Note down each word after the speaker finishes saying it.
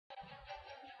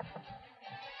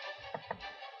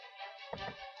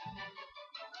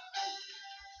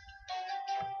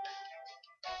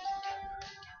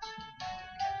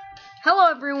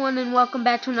Hello everyone and welcome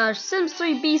back to another Sims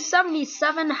 3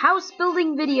 B77 house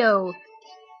building video.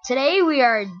 Today we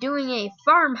are doing a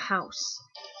farmhouse.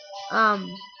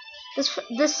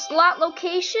 This lot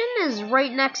location is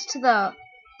right next to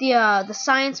the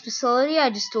science facility. I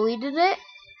just deleted it,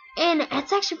 and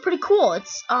it's actually pretty cool.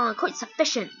 It's quite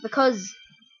sufficient because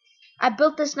I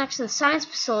built this next to the science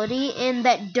facility, and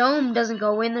that dome doesn't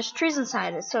go in. There's trees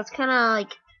inside it, so it's kind of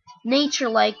like nature,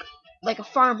 like a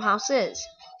farmhouse is.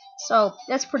 So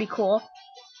that's pretty cool.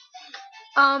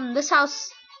 This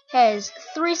house has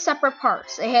 3 separate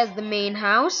parts. It has the main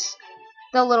house,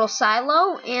 the little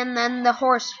silo, and then the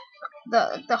horse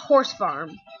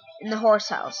farm and the horse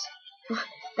house.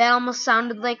 That almost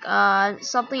sounded like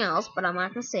something else, but I'm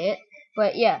not gonna say it.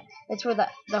 But yeah, it's where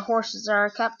the horses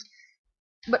are kept.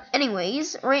 But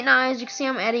anyways, right now, as you can see,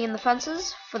 I'm adding in the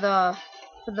fences for the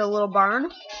little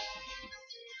barn.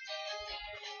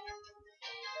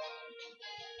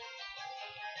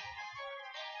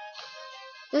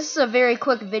 This is a very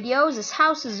quick video. This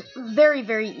house is very,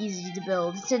 very easy to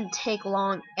build. It didn't take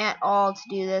long at all to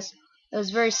do this. It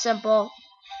was very simple.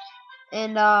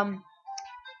 And,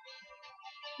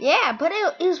 yeah, but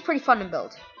it was pretty fun to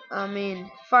build. I mean,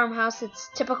 farmhouse, it's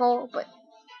typical, but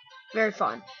very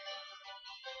fun.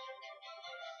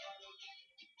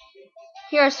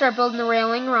 Here I start building the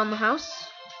railing around the house.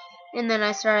 And then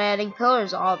I started adding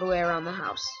pillars all the way around the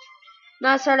house.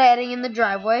 Now I started adding in the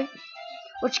driveway,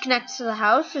 which connects to the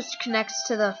house, which connects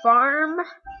to the farm,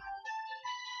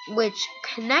 which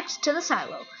connects to the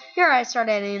silo. Here I start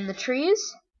adding in the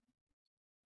trees.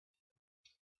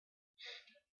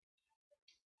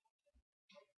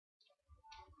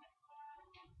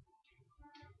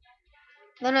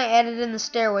 Then I added in the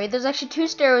stairway. There's actually 2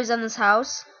 stairways on this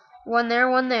house. One there,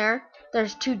 one there.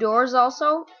 There's 2 doors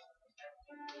also.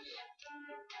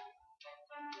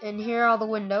 And here are all the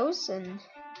windows. And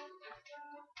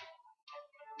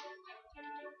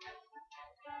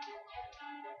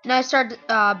now I start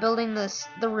building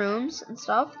the rooms and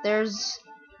stuff. There's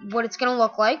what it's gonna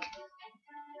look like.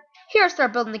 Here I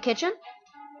start building the kitchen.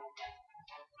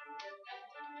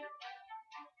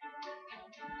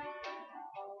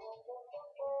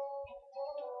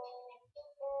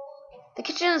 The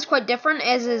kitchen is quite different,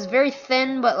 as it is very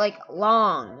thin but like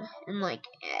long and like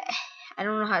I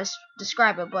don't know how to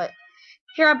describe it. But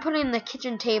here I'm putting the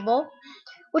kitchen table,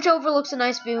 which overlooks a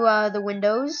nice view of the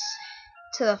windows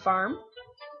to the farm.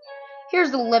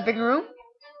 Here's the living room,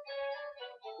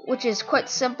 which is quite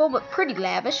simple but pretty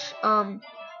lavish.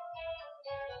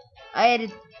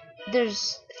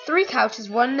 There's 3 couches,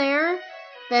 one there,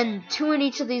 then 2 in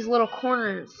each of these little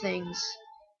corner things.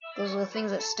 Those are the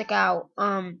things that stick out.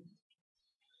 I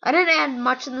didn't add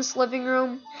much in this living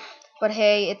room, but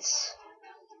hey, it's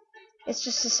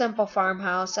just a simple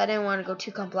farmhouse. I didn't want to go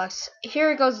too complex. Here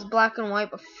it goes black and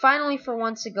white, but finally for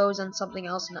once it goes on something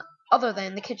else other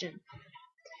than the kitchen.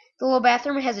 The little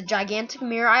bathroom has a gigantic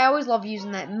mirror. I always love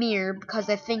using that mirror because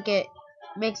I think it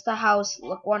makes the house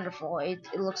look wonderful. It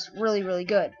looks really, really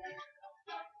good.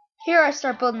 Here I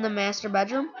start building the master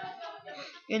bedroom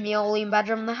and the only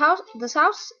bedroom in the house.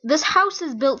 This house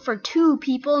is built for 2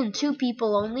 people and 2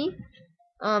 people only.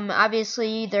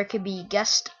 Obviously there could be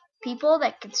guest people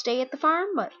that could stay at the farm,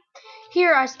 but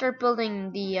here I start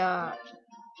building the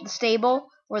stable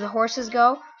where the horses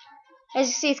go. As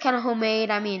you see, it's kind of homemade.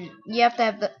 I mean, you have to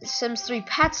have the Sims 3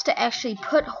 pets to actually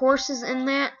put horses in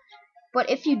that. But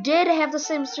if you did have the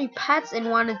Sims 3 pets and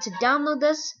wanted to download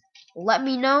this, let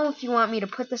me know if you want me to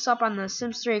put this up on the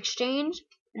Sims 3 Exchange,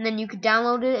 and then you could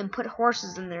download it and put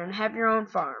horses in there and have your own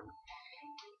farm.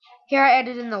 Here I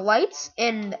added in the lights,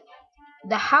 and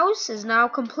the house is now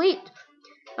complete.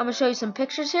 I'm going to show you some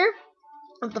pictures here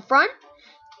of the front.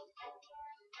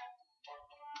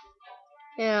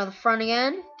 And the front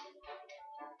again.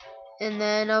 And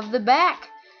then of the back.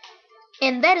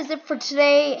 And that is it for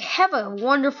today. Have a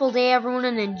wonderful day, everyone,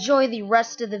 and enjoy the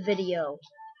rest of the video.